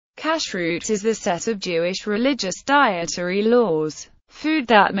Kashrut is the set of Jewish religious dietary laws. Food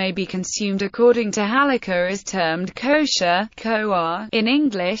that may be consumed according to halakha is termed kosher, koar, in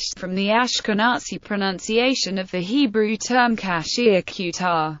English, from the Ashkenazi pronunciation of the Hebrew term kashir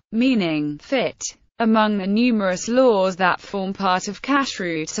kutar, meaning fit. Among the numerous laws that form part of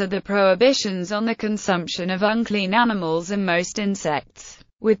Kashrut are the prohibitions on the consumption of unclean animals and most insects,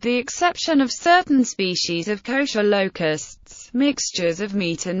 with the exception of certain species of kosher locusts, mixtures of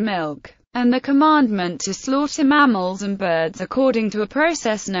meat and milk, and the commandment to slaughter mammals and birds according to a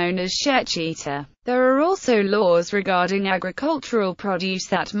process known as shechita. There are also laws regarding agricultural produce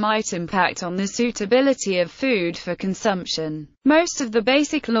that might impact on the suitability of food for consumption. Most of the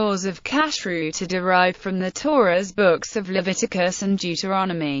basic laws of Kashrut are derived from the Torah's books of Leviticus and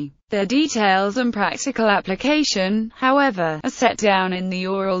Deuteronomy. Their details and practical application, however, are set down in the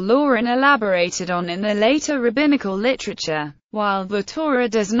oral law and elaborated on in the later rabbinical literature. While the Torah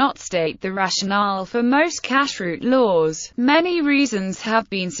does not state the rationale for most Kashrut laws, many reasons have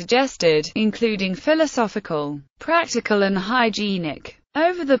been suggested, including philosophical, practical and hygienic.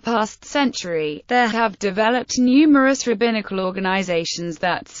 Over the past century, there have developed numerous rabbinical organizations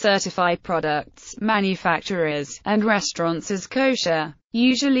that certify products, manufacturers, and restaurants as kosher,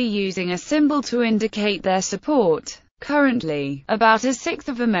 usually using a symbol to indicate their support. Currently, about a sixth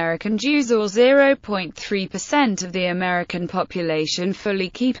of American Jews, or 0.3% of the American population, fully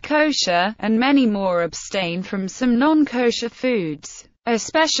keep kosher, and many more abstain from some non-kosher foods,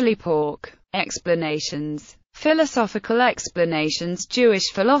 especially pork. Explanations. Philosophical explanations.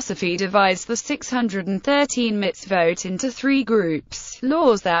 Jewish philosophy divides the 613 mitzvot into three groups: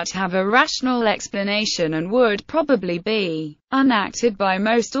 laws that have a rational explanation and would probably be enacted by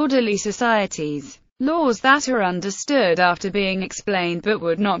most orderly societies; laws that are understood after being explained but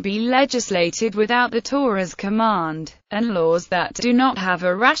would not be legislated without the Torah's command; and laws that do not have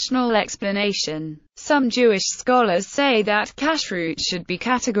a rational explanation. Some Jewish scholars say that Kashrut should be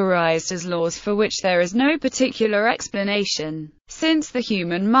categorized as laws for which there is no particular explanation, since the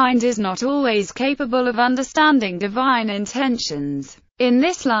human mind is not always capable of understanding divine intentions. In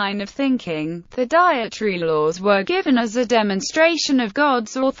this line of thinking, the dietary laws were given as a demonstration of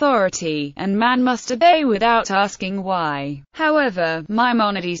God's authority, and man must obey without asking why. However,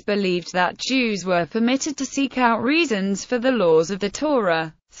 Maimonides believed that Jews were permitted to seek out reasons for the laws of the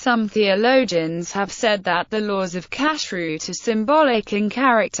Torah. Some theologians have said that the laws of Kashrut are symbolic in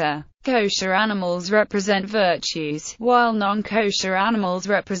character. Kosher animals represent virtues, while non-kosher animals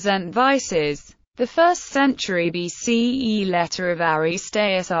represent vices. The 1st century BCE letter of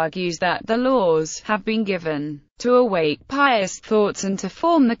Aristeas argues that the laws have been given to awake pious thoughts and to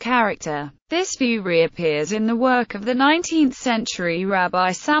form the character. This view reappears in the work of the 19th century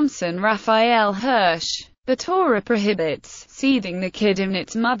Rabbi Samson Raphael Hirsch. The Torah prohibits seething the kid in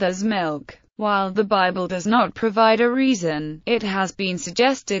its mother's milk. While the Bible does not provide a reason, it has been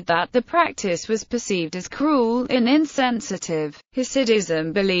suggested that the practice was perceived as cruel and insensitive.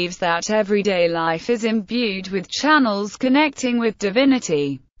 Hasidism believes that everyday life is imbued with channels connecting with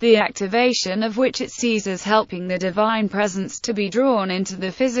divinity, the activation of which it sees as helping the divine presence to be drawn into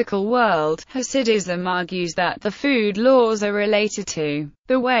the physical world. Hasidism argues that the food laws are related to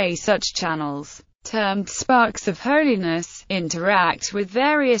the way such channels, termed sparks of holiness, interact with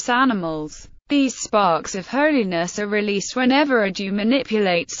various animals. These sparks of holiness are released whenever a Jew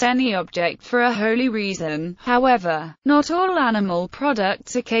manipulates any object for a holy reason. However, not all animal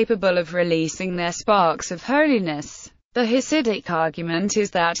products are capable of releasing their sparks of holiness. The Hasidic argument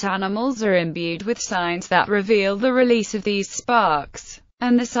is that animals are imbued with signs that reveal the release of these sparks,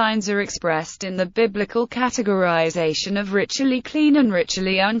 and the signs are expressed in the biblical categorization of ritually clean and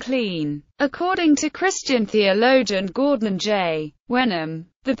ritually unclean. According to Christian theologian Gordon J. Wenham,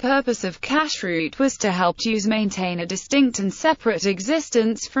 the purpose of Kashrut was to help Jews maintain a distinct and separate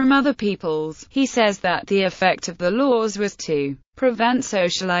existence from other peoples. He says that the effect of the laws was to prevent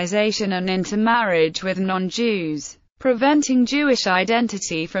socialization and intermarriage with non-Jews, preventing Jewish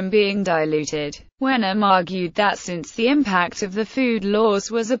identity from being diluted. Wenham argued that since the impact of the food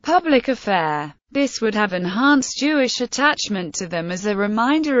laws was a public affair, this would have enhanced Jewish attachment to them as a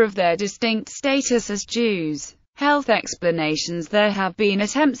reminder of their distinct status as Jews. Health explanations. There have been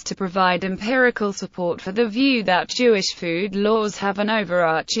attempts to provide empirical support for the view that Jewish food laws have an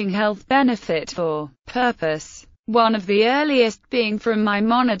overarching health benefit or purpose, one of the earliest being from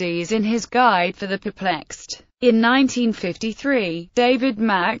Maimonides in his Guide for the Perplexed. In 1953, David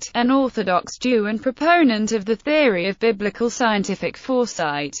Macht, an Orthodox Jew and proponent of the theory of biblical scientific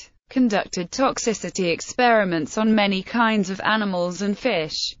foresight, conducted toxicity experiments on many kinds of animals and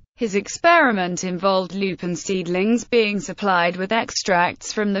fish. His experiment involved lupin seedlings being supplied with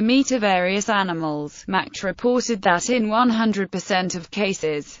extracts from the meat of various animals. Macht reported that in 100% of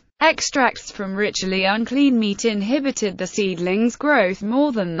cases, extracts from ritually unclean meat inhibited the seedlings' growth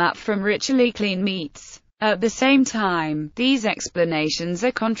more than that from ritually clean meats. At the same time, these explanations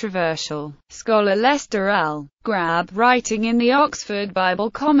are controversial. Scholar Lester L. Grab, writing in the Oxford Bible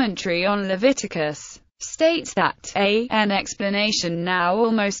Commentary on Leviticus, states that an explanation now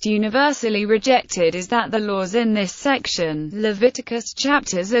almost universally rejected is that the laws in this section, Leviticus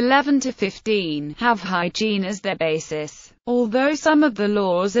chapters 11 to 15, have hygiene as their basis. Although some of the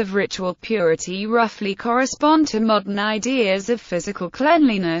laws of ritual purity roughly correspond to modern ideas of physical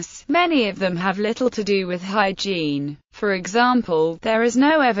cleanliness, many of them have little to do with hygiene. For example, there is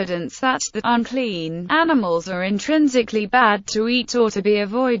no evidence that the unclean animals are intrinsically bad to eat or to be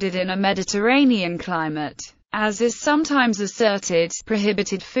avoided in a Mediterranean climate, as is sometimes asserted.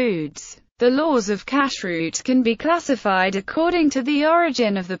 Prohibited foods. The laws of Kashrut can be classified according to the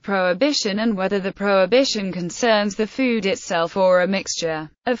origin of the prohibition and whether the prohibition concerns the food itself or a mixture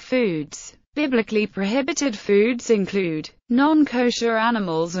of foods. Biblically prohibited foods include non-kosher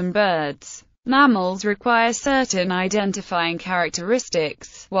animals and birds. Mammals require certain identifying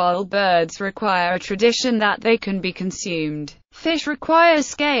characteristics, while birds require a tradition that they can be consumed. Fish require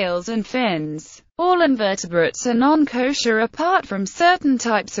scales and fins. All invertebrates are non-kosher apart from certain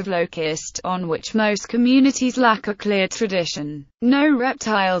types of locust, on which most communities lack a clear tradition. No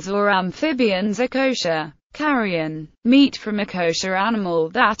reptiles or amphibians are kosher. Carrion. Meat from a kosher animal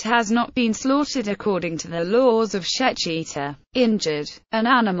that has not been slaughtered according to the laws of Shechita. Injured. An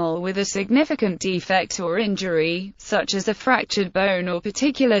animal with a significant defect or injury, such as a fractured bone or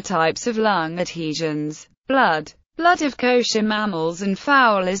particular types of lung adhesions. Blood. Blood of kosher mammals and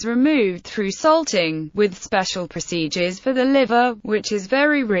fowl is removed through salting, with special procedures for the liver, which is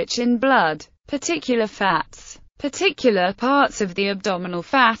very rich in blood. Particular fats. Particular parts of the abdominal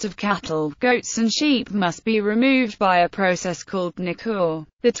fat of cattle, goats and sheep must be removed by a process called nikur.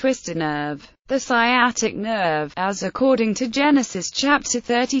 The twisted nerve. The sciatic nerve, as according to Genesis chapter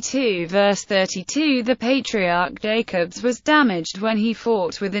 32 verse 32, the patriarch Jacob's was damaged when he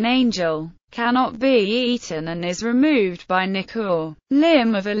fought with an angel, cannot be eaten and is removed by nikur.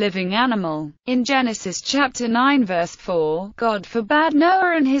 Limb of a living animal. In Genesis chapter 9 verse 4, God forbade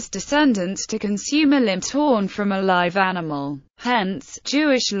Noah and his descendants to consume a limb torn from a live animal. Hence,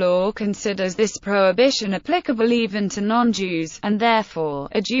 Jewish law considers this prohibition applicable even to non-Jews, and therefore,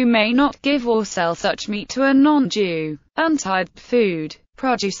 a Jew may not give or sell such meat to a non-Jew. Untithed food.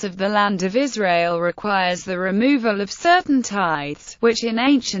 Produce of the land of Israel requires the removal of certain tithes, which in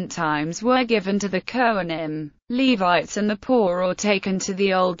ancient times were given to the Kohanim, Levites and the poor, or taken to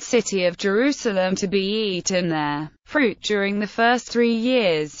the old city of Jerusalem to be eaten there. Fruit during the first 3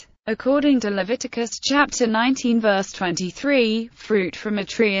 years. According to Leviticus chapter 19 verse 23, fruit from a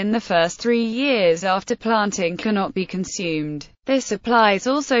tree in the first 3 years after planting cannot be consumed. This applies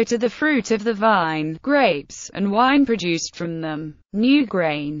also to the fruit of the vine, grapes, and wine produced from them. New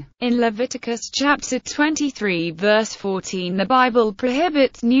grain. In Leviticus chapter 23 verse 14, the Bible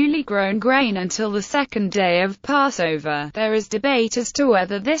prohibits newly grown grain until the second day of Passover. There is debate as to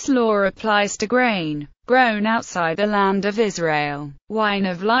whether this law applies to grain grown outside the land of Israel. Wine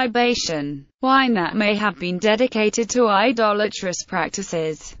of libation. Wine that may have been dedicated to idolatrous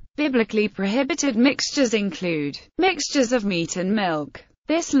practices. Biblically prohibited mixtures include mixtures of meat and milk.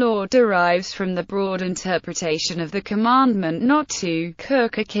 This law derives from the broad interpretation of the commandment not to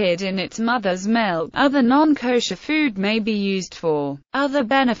cook a kid in its mother's milk. Other non-kosher food may be used for other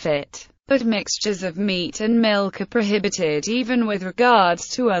benefit, but mixtures of meat and milk are prohibited even with regards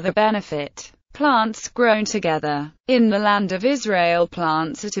to other benefit. Plants grown together. In the land of Israel,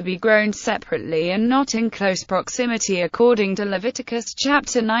 plants are to be grown separately and not in close proximity according to Leviticus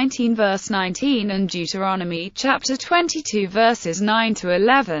chapter 19 verse 19 and Deuteronomy chapter 22 verses 9 to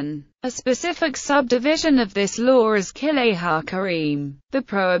 11. A specific subdivision of this law is Kilei HaKarim, the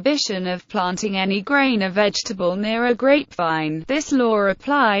prohibition of planting any grain or vegetable near a grapevine. This law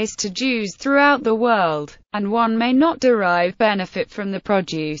applies to Jews throughout the world, and one may not derive benefit from the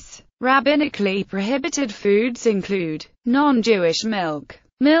produce. Rabbinically prohibited foods include non-Jewish milk,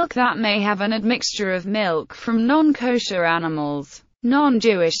 milk that may have an admixture of milk from non-kosher animals,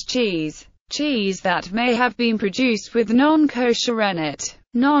 non-Jewish cheese, cheese that may have been produced with non-kosher rennet,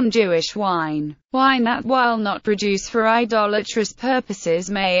 non-Jewish wine, wine that while not produced for idolatrous purposes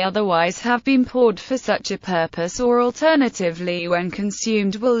may otherwise have been poured for such a purpose or alternatively when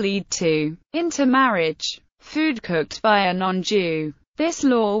consumed will lead to intermarriage. Food cooked by a non-Jew. This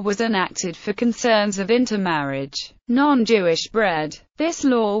law was enacted for concerns of intermarriage. Non-Jewish bread. This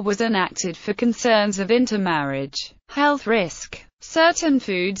law was enacted for concerns of intermarriage. Health risk. Certain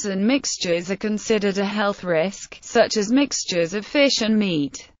foods and mixtures are considered a health risk, such as mixtures of fish and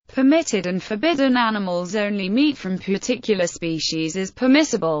meat. Permitted and forbidden animals. Only meat from particular species is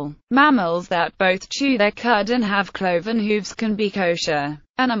permissible. Mammals that both chew their cud and have cloven hooves can be kosher.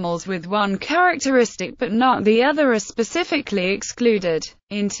 Animals with one characteristic but not the other are specifically excluded.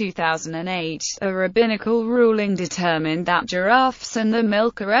 In 2008, a rabbinical ruling determined that giraffes and the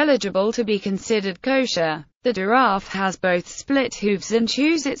milk are eligible to be considered kosher. The giraffe has both split hooves and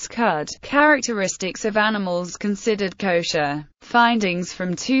chews its cud, characteristics of animals considered kosher. Findings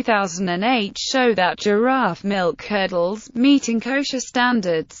from 2008 show that giraffe milk curdles, meeting kosher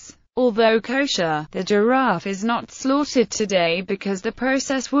standards. Although kosher, the giraffe is not slaughtered today because the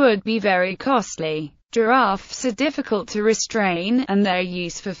process would be very costly. Giraffes are difficult to restrain, and their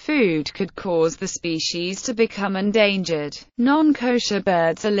use for food could cause the species to become endangered. Non-kosher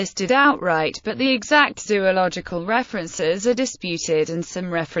birds are listed outright, but the exact zoological references are disputed, and some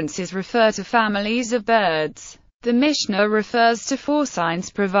references refer to families of birds. The Mishnah refers to 4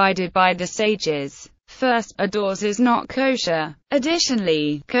 signs provided by the sages. First, a doors is not kosher.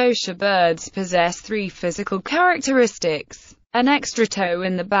 Additionally, kosher birds possess 3 physical characteristics: an extra toe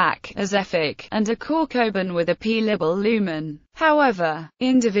in the back, a zephic, and a corkoban with a peelable lumen. However,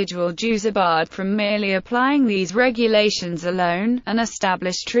 individual Jews are barred from merely applying these regulations alone. An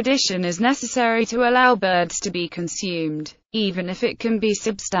established tradition is necessary to allow birds to be consumed, even if it can be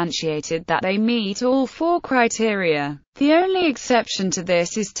substantiated that they meet all 4 criteria. The only exception to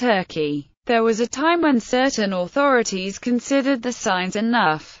this is turkey. There was a time when certain authorities considered the signs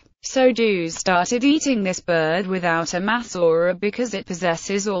enough, so Jews started eating this bird without a masorah because it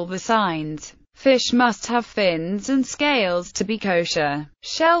possesses all the signs. Fish must have fins and scales to be kosher.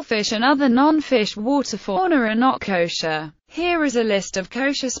 Shellfish and other non-fish water fauna are not kosher. Here is a list of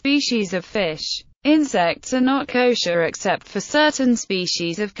kosher species of fish. Insects are not kosher except for certain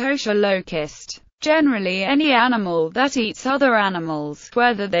species of kosher locust. Generally, any animal that eats other animals,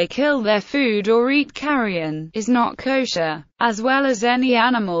 whether they kill their food or eat carrion, is not kosher, as well as any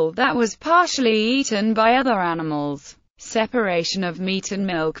animal that was partially eaten by other animals. Separation of meat and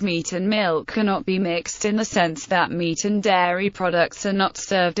milk. Meat and milk cannot be mixed in the sense that meat and dairy products are not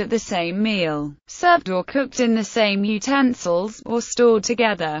served at the same meal, served or cooked in the same utensils, or stored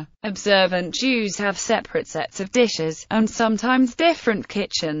together. Observant Jews have separate sets of dishes, and sometimes different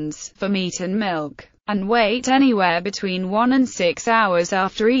kitchens, for meat and milk, and wait anywhere between 1 and 6 hours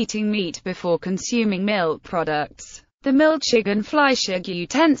after eating meat before consuming milk products. The milchig and fleischig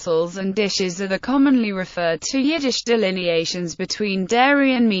utensils and dishes are the commonly referred to Yiddish delineations between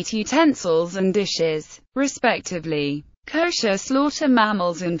dairy and meat utensils and dishes, respectively. Kosher slaughter.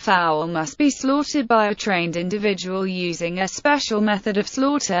 Mammals and fowl must be slaughtered by a trained individual using a special method of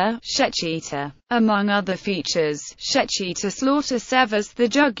slaughter, shechita. Among other features, shechita slaughter severs the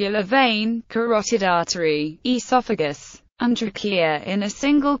jugular vein, carotid artery, esophagus, and trachea in a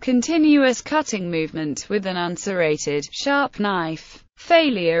single continuous cutting movement with an unserrated, sharp knife.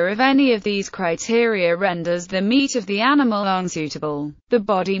 Failure of any of these criteria renders the meat of the animal unsuitable. The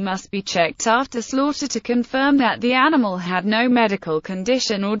body must be checked after slaughter to confirm that the animal had no medical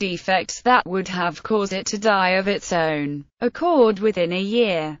condition or defects that would have caused it to die of its own accord within a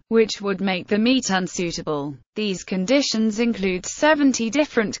year, which would make the meat unsuitable. These conditions include 70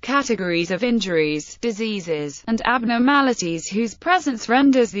 different categories of injuries, diseases, and abnormalities whose presence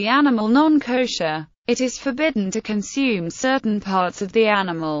renders the animal non-kosher. It is forbidden to consume certain parts of the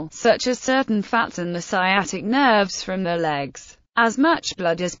animal, such as certain fats and the sciatic nerves from the legs. As much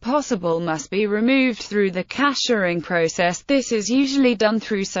blood as possible must be removed through the kashuring process. This is usually done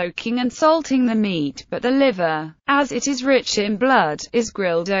through soaking and salting the meat, but the liver, as it is rich in blood, is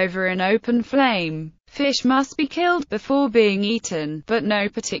grilled over an open flame. Fish must be killed before being eaten, but no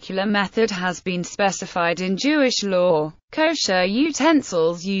particular method has been specified in Jewish law. Kosher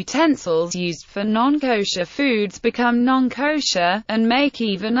utensils. Utensils used for non-kosher foods become non-kosher, and make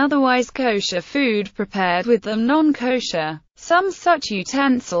even otherwise kosher food prepared with them non-kosher. Some such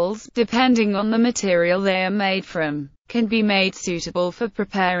utensils, depending on the material they are made from, can be made suitable for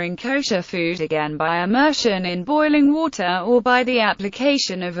preparing kosher food again by immersion in boiling water or by the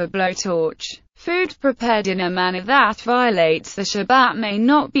application of a blowtorch. Food prepared in a manner that violates the Shabbat may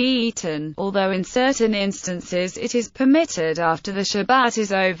not be eaten, although in certain instances it is permitted after the Shabbat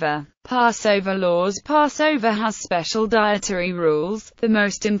is over. Passover laws. Passover has special dietary rules, the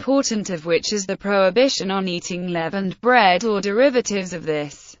most important of which is the prohibition on eating leavened bread or derivatives of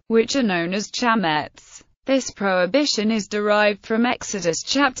this, which are known as chametz. This prohibition is derived from Exodus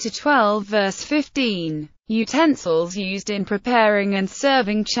chapter 12 verse 15. Utensils used in preparing and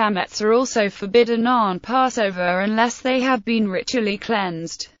serving chametz are also forbidden on Passover unless they have been ritually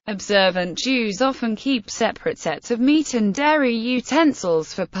cleansed. Observant Jews often keep separate sets of meat and dairy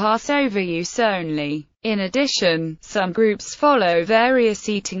utensils for Passover use only. In addition, some groups follow various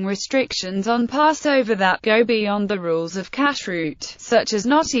eating restrictions on Passover that go beyond the rules of Kashrut, such as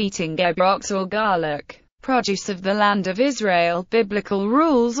not eating gebrox or garlic. Produce of the land of Israel. Biblical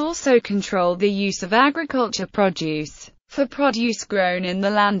rules also control the use of agriculture produce. For produce grown in the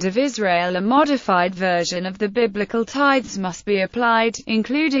land of Israel, a modified version of the biblical tithes must be applied,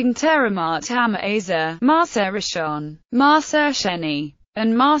 including teremat ha'ma'aser, maser rishon, maser sheni,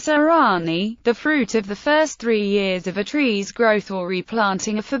 and maser ani. The fruit of the first 3 years of a tree's growth or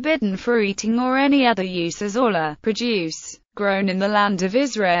replanting are forbidden for eating or any other use as olah, produce grown in the land of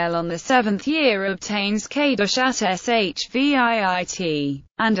Israel on the 7th year obtains kadosh at shvit,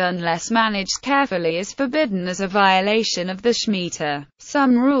 and unless managed carefully is forbidden as a violation of the Shemitah.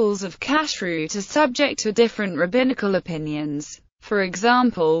 Some rules of Kashrut are subject to different rabbinical opinions. For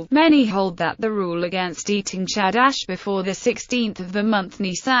example, many hold that the rule against eating chadash before the 16th of the month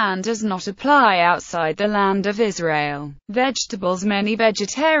Nisan does not apply outside the land of Israel. Vegetables. Many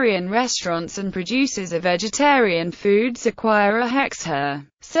vegetarian restaurants and producers of vegetarian foods acquire a hexher,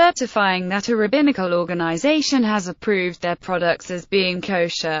 certifying that a rabbinical organization has approved their products as being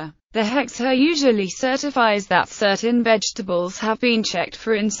kosher. The hexher usually certifies that certain vegetables have been checked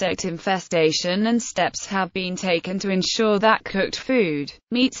for insect infestation and steps have been taken to ensure that cooked food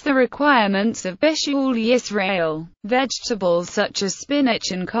meets the requirements of Bishul Yisrael. Vegetables such as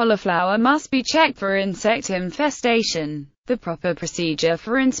spinach and cauliflower must be checked for insect infestation. The proper procedure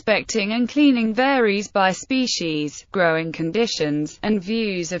for inspecting and cleaning varies by species, growing conditions, and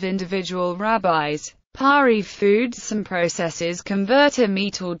views of individual rabbis. Pariv foods. Some processes convert a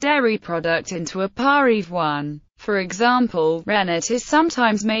meat or dairy product into a pariv one. For example, rennet is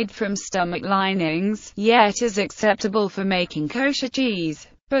sometimes made from stomach linings, yet is acceptable for making kosher cheese.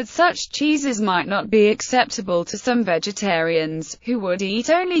 But such cheeses might not be acceptable to some vegetarians, who would eat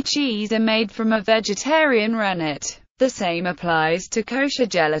only cheese made from a vegetarian rennet. The same applies to kosher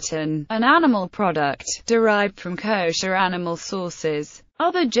gelatin, an animal product, derived from kosher animal sources.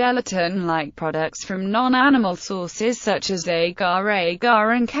 Other gelatin-like products from non-animal sources such as agar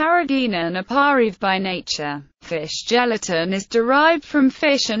and carrageenan are pariv by nature. Fish gelatin is derived from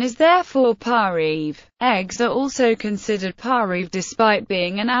fish and is therefore pariv. Eggs are also considered pariv despite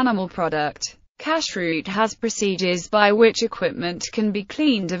being an animal product. Kashrut has procedures by which equipment can be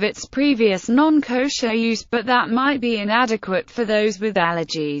cleaned of its previous non-kosher use, but that might be inadequate for those with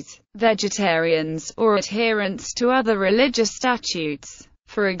allergies, vegetarians, or adherents to other religious statutes.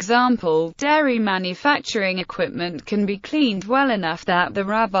 For example, dairy manufacturing equipment can be cleaned well enough that the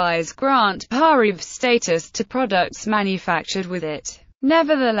rabbis grant pariv status to products manufactured with it.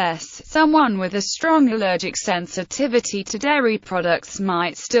 Nevertheless, someone with a strong allergic sensitivity to dairy products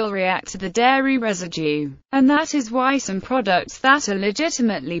might still react to the dairy residue, and that is why some products that are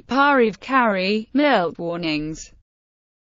legitimately pariv carry milk warnings.